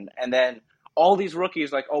mission. And then all these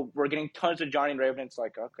rookies, like, oh, we're getting tons of Johnny and Raven. It's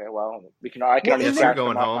like, okay, well, I can already scratch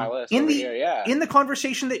them off my list in the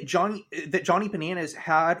conversation that Johnny Bananas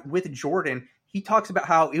had with Jordan. He talks about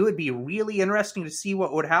how it would be really interesting to see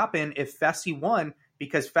what would happen if Fessy won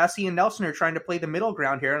because Fessy and Nelson are trying to play the middle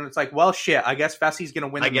ground here. And it's like, well, shit, I guess Fessy's going to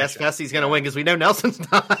win. I guess Fessy's going to win because we know Nelson's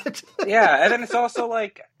not. Yeah. And then it's also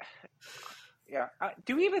like,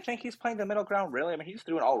 do we even think he's playing the middle ground, really? I mean, he's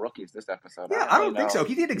doing all rookies this episode. Yeah, I don't think so.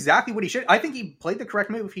 He did exactly what he should. I think he played the correct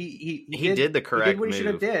move. He did the correct move. He did what he should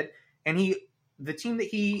have did. And the team that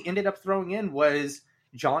he ended up throwing in was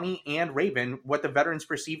Johnny and Raven, what the veterans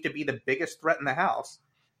perceived to be the biggest threat in the house.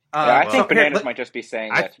 I think Bananas might just be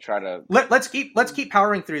saying that to try to. Let's keep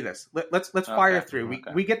powering through this. Let's fire through.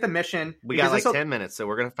 We get the mission. We got like 10 minutes, so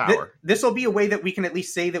we're gonna power. This will be a way that we can at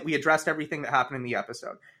least say that we addressed everything that happened in the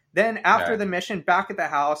episode. Then after the mission, back at the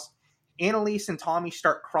house, Annalise and Tommy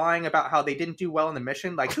start crying about how they didn't do well in the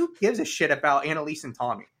mission. Like, who gives a shit about Annalise and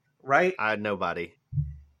Tommy, right? Nobody.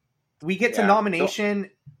 We get to nomination.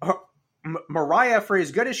 Mariah, for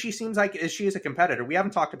as good as she seems like she is a competitor, we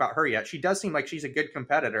haven't talked about her yet. She does seem like she's a good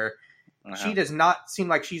competitor. She does not seem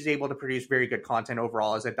like she's able to produce very good content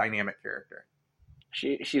overall as a dynamic character.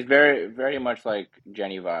 She's very, very much like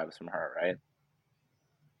Jenny vibes from her, right?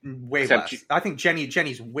 Way less. I think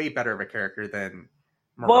Jenny's way better of a character than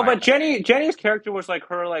Mariah. Well, but Jenny's character was like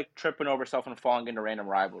her like tripping over herself and falling into random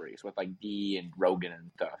rivalries with like Dee and Rogan and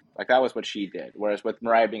stuff. Like that was what she did. Whereas with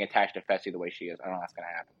Mariah being attached to Fessy the way she is, I don't know that's gonna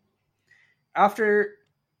happen. After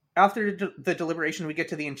the deliberation, we get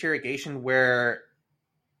to the interrogation where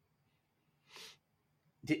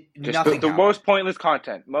nothing. The most pointless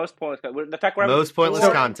content. Most pointless. The fact we're most pointless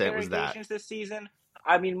content was that this season.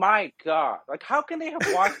 I mean, my God! Like, how can they have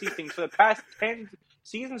watched these things for the past 10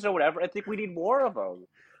 seasons or whatever? I think we need more of them.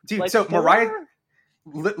 Dude, like, so Mariah,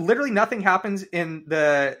 literally nothing happens in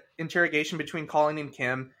the interrogation between Colin and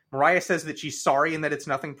Kim. Mariah says that she's sorry and that it's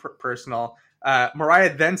nothing personal.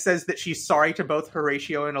 Mariah then says that she's sorry to both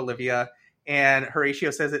Horatio and Olivia, and Horatio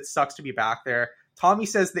says it sucks to be back there. Tommy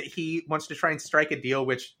says that he wants to try and strike a deal,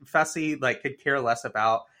 which Fessy could care less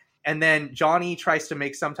about. And then Johnny tries to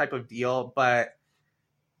make some type of deal, but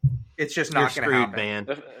it's just not going to happen. Man.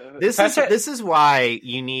 This is why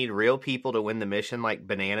you need real people to win the mission, like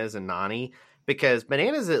Bananas and Nany, because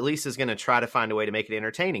Bananas at least is going to try to find a way to make it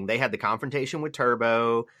entertaining. They had the confrontation with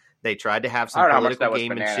Turbo. They tried to have some political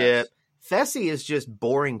gamemanship. Fessy is just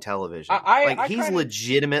boring television. He's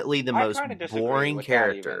legitimately the most boring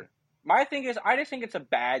character. My thing is, I just think it's a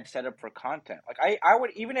bad setup for content. Like I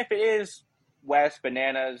would, even if it is Wes,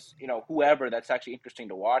 Bananas, whoever that's actually interesting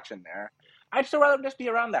to watch in there. I'd still rather just be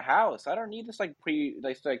around the house. I don't need this like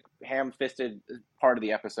ham-fisted part of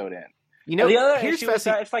the episode in. You know, the other here's issue is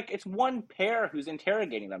Fessy. that it's one pair who's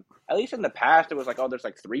interrogating them. At least in the past, it was like, oh, there's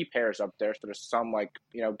like 3 pairs up there, so there's some like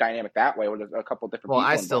dynamic that way where there's a couple different Well,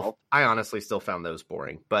 people involved. I honestly still found those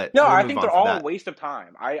boring. But No, we'll I move think on they're from all that. a waste of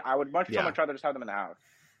time. I would much rather just have them in the house.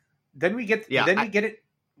 Then we get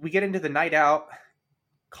we get into the night out.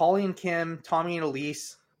 Colleen and Kim, Tommy and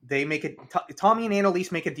Elise, Tommy and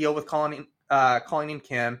Annalise make a deal with Colleen and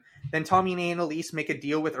Kim. Then Tommy and Annalise make a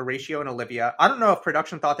deal with Horatio and Olivia. I don't know if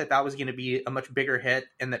production thought that was going to be a much bigger hit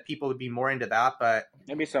and that people would be more into that, but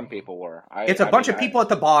maybe some people were. It's a bunch of people at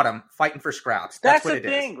the bottom fighting for scraps. That's what the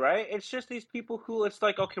thing, right? It's just these people who it's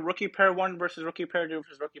like, okay, rookie pair 1 versus rookie pair 2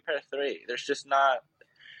 versus rookie pair 3.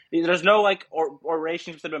 There's no like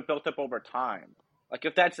relationships that have been built up over time. Like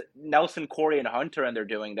if that's Nelson, Corey, and Hunter and they're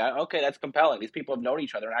doing that, okay, that's compelling. These people have known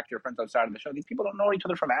each other and actually are friends outside of the show. These people don't know each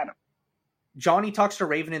other from Adam. Johnny talks to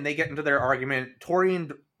Raven and they get into their argument. Tori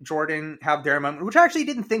and Jordan have their moment, which I actually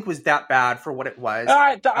didn't think was that bad for what it was.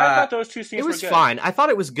 I thought those 2 scenes were good. It was fine. I thought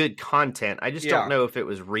it was good content. I just don't know if it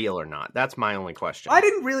was real or not. That's my only question. I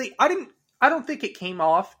don't think it came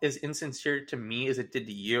off as insincere to me as it did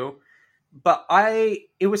to you. But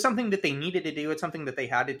it was something that they needed to do. It's something that they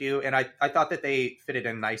had to do. And I thought that they fit it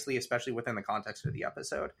in nicely, especially within the context of the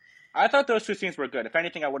episode. I thought those 2 scenes were good. If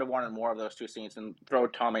anything, I would have wanted more of those 2 scenes and throw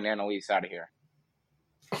Tommy and Annalise out of here.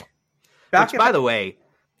 By the way,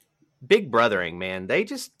 Big Brothering, man.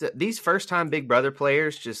 These first-time Big Brother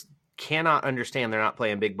players just cannot understand they're not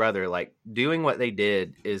playing Big Brother. Like, doing what they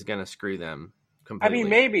did is going to screw them completely. I mean,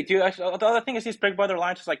 maybe, dude. The other thing is these Big Brother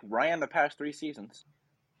lines just like ran the past 3 seasons.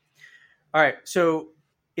 All right, so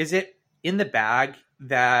is it in the bag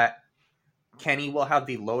that Kenny will have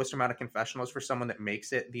the lowest amount of confessionals for someone that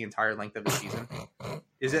makes it the entire length of the season?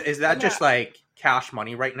 Is that just like cash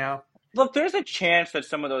money right now? Look, there's a chance that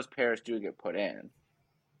some of those pairs do get put in.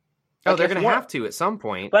 Like they're going to have to at some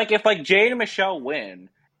point. Like if like Jade and Michelle win,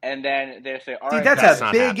 and then they say, "All right, that's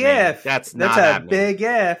a big if. That's a big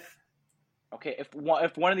if." Okay, if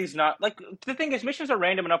one of these not like the thing is missions are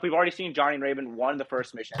random enough. We've already seen Johnny and Raven won the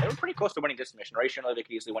first mission. They were pretty close to winning this mission. Rachel and Olivia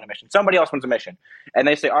could easily win a mission. Somebody else wins a mission, and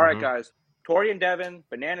they say, "All right, guys, Tori and Devin,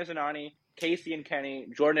 Bananas and Ani, Casey and Kenny,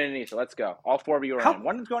 Jordan and Anissa, let's go. All 4 of you are in.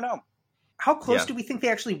 One is going home." How close do we think they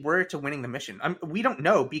actually were to winning the mission? We don't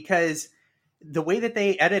know because the way that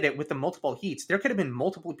they edit it with the multiple heats, there could have been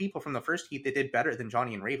multiple people from the first heat that did better than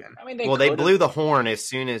Johnny and Raven. I mean, they blew the horn as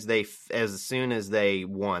soon as they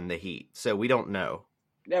won the heat, so we don't know.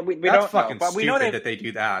 Yeah, we That's don't fucking know, but we know stupid that they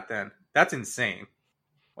do that. Then that's insane.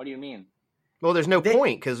 What do you mean? Well, there's no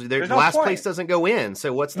point because last place doesn't go in.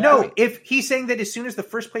 So what's the point? If he's saying that as soon as the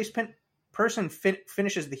first place person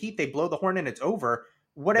finishes the heat, they blow the horn and it's over.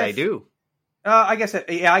 What if they do? I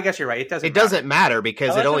guess you're right. It doesn't matter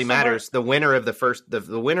because it only matters the winner of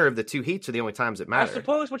the winner of the 2 heats are the only times it matters. I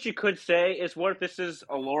suppose what you could say is, what if this is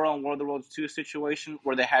a Laurel and War of the Worlds 2 situation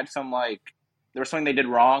where they had some there was something they did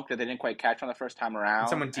wrong that they didn't quite catch on the first time around.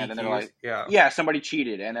 Someone and then they're like, somebody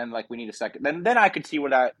cheated, and then we need a second. Then I could see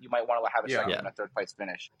where that you might want to have a second and a third place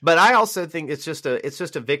finish. But I also think it's just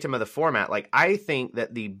a victim of the format. Like I think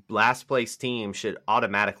that the last place team should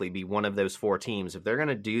automatically be one of those 4 teams. If they're going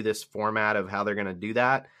to do this format of how they're going to do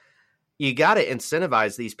that, you got to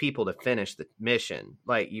incentivize these people to finish the mission.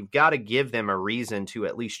 Like you've got to give them a reason to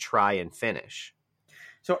at least try and finish.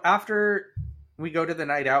 So after we go to the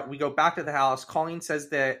night out, we go back to the house. Colleen says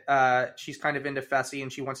that she's kind of into Fessy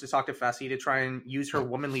and she wants to talk to Fessy to try and use her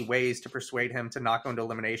womanly ways to persuade him to not go into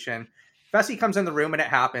elimination. Fessy comes in the room and it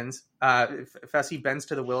happens. Fessy bends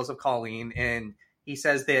to the wills of Colleen and he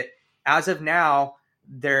says that as of now,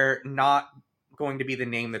 they're not going to be the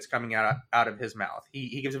name that's coming out of his mouth.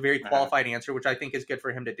 He gives a very qualified answer, which I think is good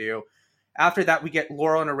for him to do. After that, we get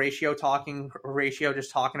Laurel and Horatio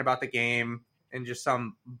just talking about the game and just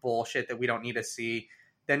some bullshit that we don't need to see.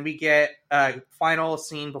 Then we get a final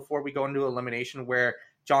scene before we go into elimination where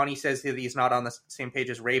Johnny says that he's not on the same page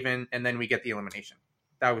as Raven, and then we get the elimination.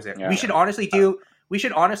 That was it. Yeah. We should honestly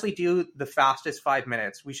do the fastest 5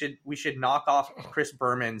 minutes. We should knock off Chris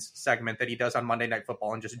Berman's segment that he does on Monday Night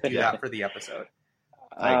Football and just do that for the episode.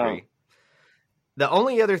 I agree. The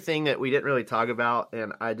only other thing that we didn't really talk about,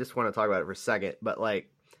 and I just want to talk about it for a second, but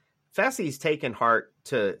Fessy's taken heart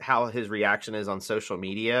to how his reaction is on social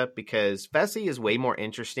media because Fessy is way more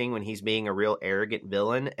interesting when he's being a real arrogant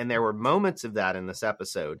villain. And there were moments of that in this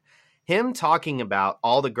episode. Him talking about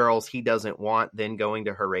all the girls he doesn't want, then going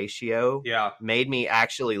to Horatio made me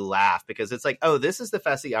actually laugh because it's like, oh, this is the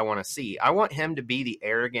Fessy I want to see. I want him to be the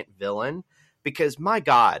arrogant villain because my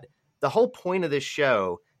God, the whole point of this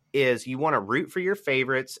show is you want to root for your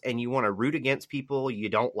favorites and you want to root against people you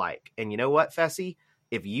don't like. And you know what, Fessy?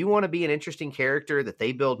 If you want to be an interesting character that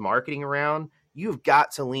they build marketing around, you've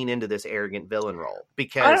got to lean into this arrogant villain role,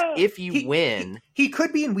 because if you win, he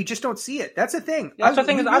could be, and we just don't see it. That's the thing. That's the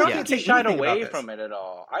thing is, I don't think he shied anything away from it at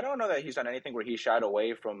all. I don't know that he's done anything where he shied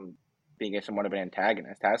away from being somewhat of an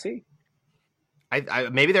antagonist. Has he? I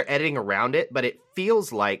maybe they're editing around it, but it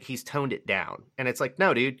feels like he's toned it down. And it's like,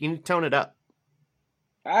 no, dude, you need to tone it up.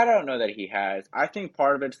 I don't know that he has. I think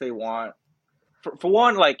part of it's they want, for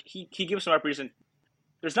one, like he gives some representation.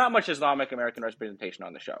 There's not much Islamic American representation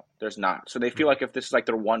on the show. There's not. So they feel like if this is like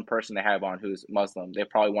their one person they have on who's Muslim, they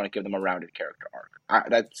probably want to give them a rounded character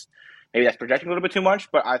arc. Maybe that's projecting a little bit too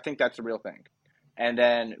much, but I think that's the real thing. And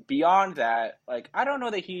then beyond that, like, I don't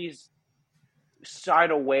know that he's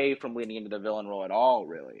shied away from leaning into the villain role at all,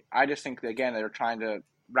 really. I just think that, again, they're trying to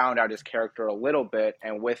round out his character a little bit,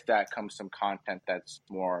 and with that comes some content that's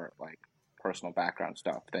more like personal background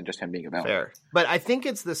stuff than just him being a villain. Fair. But I think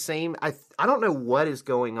it's the same. I don't know what is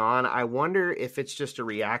going on. I wonder if it's just a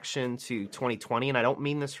reaction to 2020, and I don't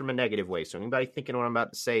mean this from a negative way. So anybody thinking what I'm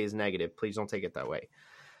about to say is negative, please don't take it that way.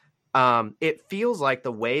 It feels like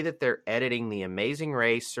the way that they're editing The Amazing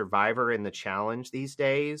Race, Survivor, and The Challenge these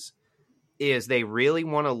days is they really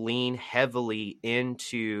want to lean heavily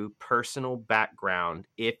into personal background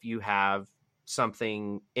if you have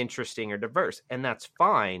something interesting or diverse, and that's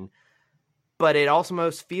fine. But it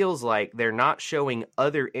almost feels like they're not showing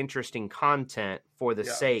other interesting content for the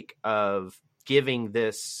sake of giving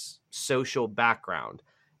this social background.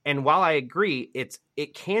 And while I agree,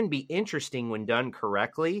 it can be interesting when done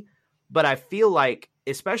correctly, but I feel like,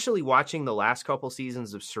 especially watching the last couple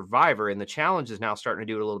seasons of Survivor, and The Challenge is now starting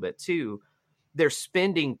to do it a little bit too, they're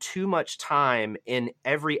spending too much time in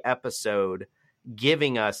every episode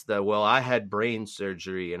giving us I had brain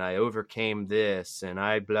surgery and I overcame this and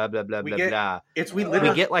I blah, blah, blah, blah, blah.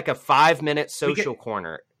 We get like a 5-minute social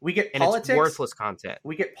corner. We get and politics. It's worthless content.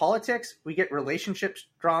 We get politics. We get relationships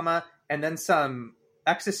drama, and then some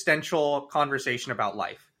existential conversation about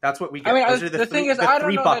life. That's what we get. I mean, those are the thing three, is, I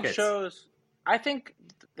don't know buckets. that shows. I think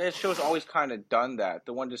that show's always kind of done that.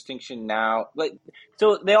 The one distinction now,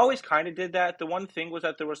 so they always kind of did that. The one thing was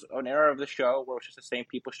that there was an era of the show where it was just the same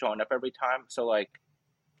people showing up every time. So, like,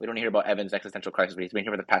 we don't hear about Evan's existential crisis, but he's been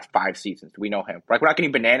here for the past 5 seasons. We know him. Like, we're not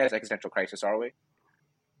getting Bananas' existential crisis, are we?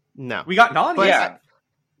 No. We got Nani. Yeah.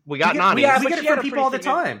 We got Nani. We get it from people all the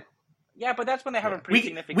time. Yeah, but that's when they have a pretty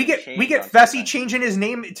significant change. We get Fessy changing his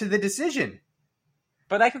name to the decision.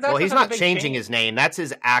 But that's he's not changing his name. That's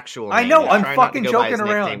his actual name. I know. He's I'm fucking joking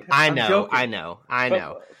around. I know.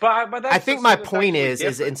 But I think my point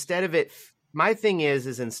is instead of it, my thing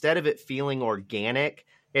is instead of it feeling organic,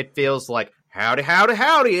 it feels like,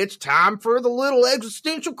 howdy, it's time for the little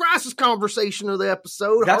existential crisis conversation of the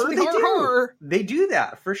episode. That's what they do. They do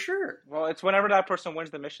that, for sure. Well, it's whenever that person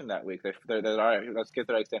wins the mission that week. They're all right, let's get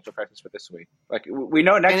their existential crisis for this week. Like, we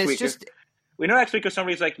know next week. We know next week if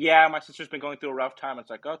somebody's like, yeah, my sister's been going through a rough time.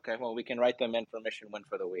 It's like, okay, well, we can write them in for a mission win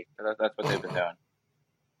for the week. That's what they've been doing.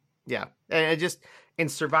 Yeah.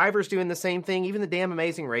 And Survivor's doing the same thing. Even the damn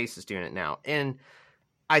Amazing Race is doing it now. And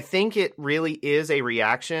I think it really is a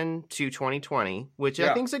reaction to 2020, which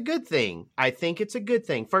I think is a good thing. I think it's a good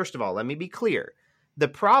thing. First of all, let me be clear. The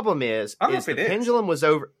problem is the pendulum was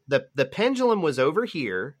over. The pendulum was over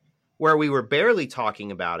here where we were barely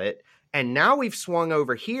talking about it. And now we've swung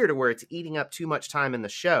over here to where it's eating up too much time in the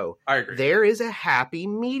show. I agree. There is a happy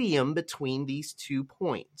medium between these 2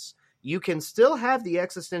 points. You can still have the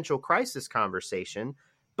existential crisis conversation,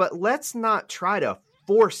 but let's not try to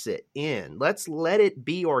force it in. Let's let it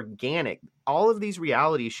be organic. All of these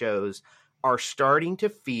reality shows are starting to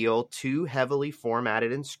feel too heavily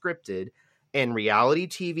formatted and scripted, and reality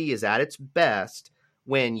TV is at its best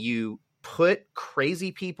when you put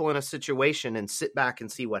crazy people in a situation and sit back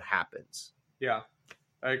and see what happens. Yeah,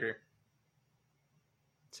 I agree.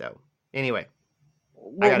 So, anyway,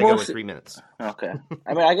 I got to go with 3 minutes. Okay.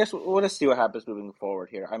 I mean, I guess we'll just see what happens moving forward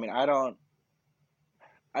here. I mean,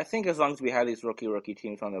 I think as long as we have these rookie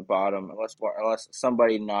teams on the bottom, unless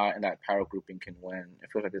somebody not in that power grouping can win, it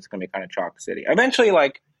feels like it's going to be kind of chalk city. Eventually,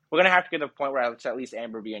 like, we're going to have to get to the point where it's at least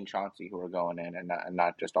Amber B and Chauncey who are going in and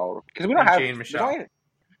not just all, because we don't have Jane Michelle.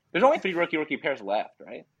 There's only 3 rookie pairs left,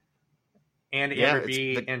 right? And Amber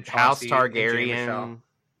B and House Chauncey Targaryen.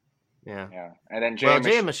 Yeah. And then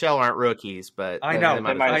Jay and Michelle aren't rookies, but I know.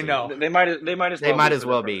 They might as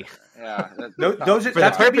well be. Yeah. Those are, for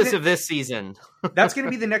the purpose of this season. That's going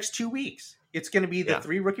to be the next 2 weeks. It's going to be the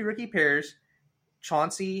 3 rookie pairs,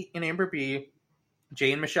 Chauncey and Amber B,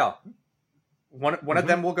 Jay and Michelle. One of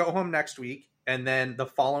them will go home next week, and then the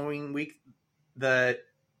following week, the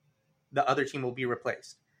the other team will be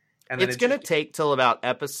replaced. And then it's going to take till about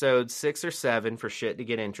episode 6 or 7 for shit to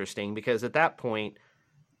get interesting, because at that point,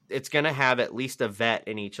 it's going to have at least a vet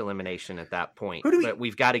in each elimination at that point. But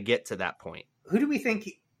we've got to get to that point. Who do we think,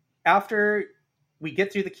 after we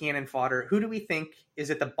get through the cannon fodder, who do we think is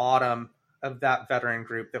at the bottom of that veteran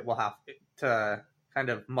group that will have to kind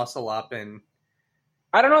of muscle up? And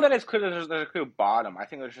I don't know that it's clear there's a clear bottom. I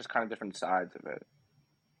think there's just kind of different sides of it.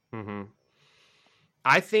 Mm-hmm.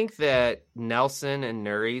 I think that Nelson and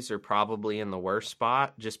Nuries are probably in the worst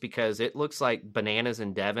spot, just because it looks like Bananas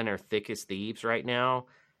and Devin are thick as thieves right now.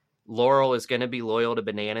 Laurel is going to be loyal to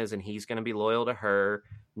Bananas, and he's going to be loyal to her.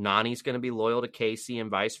 Nany's going to be loyal to Casey, and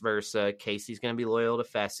vice versa. Casey's going to be loyal to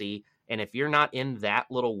Fessy. And if you're not in that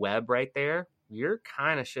little web right there, you're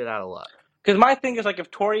kind of shit out of luck. Because my thing is, like, if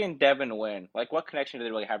Tori and Devin win, like, what connection do they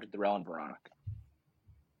really have to Darrell and Veronica?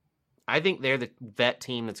 I think they're the vet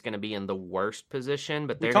team that's going to be in the worst position,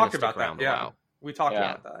 but they're we going talked to stick about around that. a Yeah, while. we talked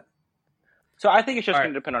about that. So I think it's just All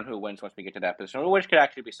going to depend on who wins once we get to that position, which could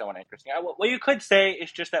actually be somewhat interesting. What you could say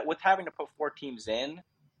is just that with having to put 4 teams in,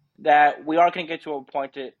 that we are going to get to a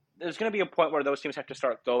point that there's going to be a point where those teams have to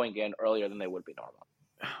start going in earlier than they would be normal.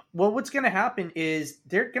 Well, what's going to happen is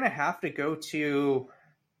they're going to have to go to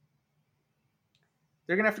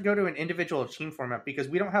an individual team format, because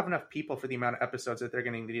we don't have enough people for the amount of episodes that they're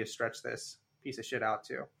going to need to stretch this piece of shit out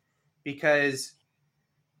to. Because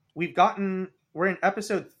we're in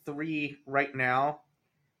episode 3 right now,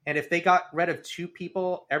 and if they got rid of 2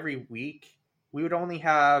 people every week, we would only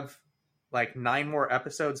have like 9 more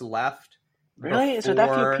episodes left. Really? Is there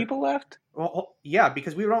that few people left? Well, yeah,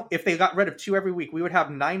 because if they got rid of 2 every week, we would have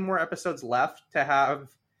 9 more episodes left to have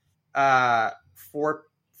 4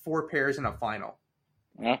 pairs in a final.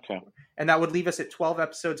 Okay. And that would leave us at 12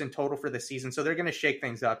 episodes in total for the season. So they're going to shake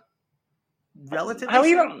things up relatively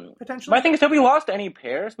soon, potentially. My thing is, have we lost any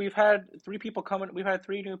pairs? We've had 3 people come in. We've had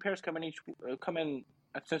 3 new pairs come in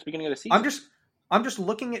since the beginning of the season. I'm just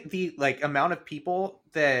looking at the amount of people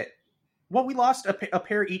that. Well, we lost a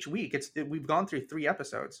pair each week. We've gone through 3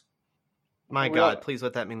 episodes. My God, please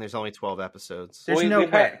let that mean there's only 12 episodes. There's no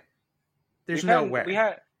way. There's no way.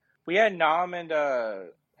 We had Nam and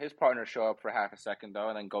his partner show up for half a second though,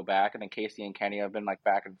 and then go back, and then Casey and Kenny have been like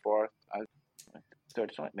back and forth. So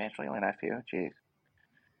it's only that few. Jeez.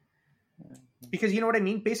 Because you know what I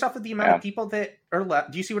mean? Based off of the amount of people that are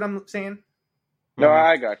left. Do you see what I'm saying? No,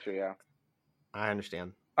 I got you, yeah. I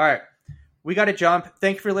understand. All right. We got to jump.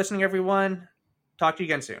 Thank you for listening, everyone. Talk to you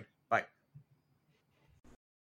again soon.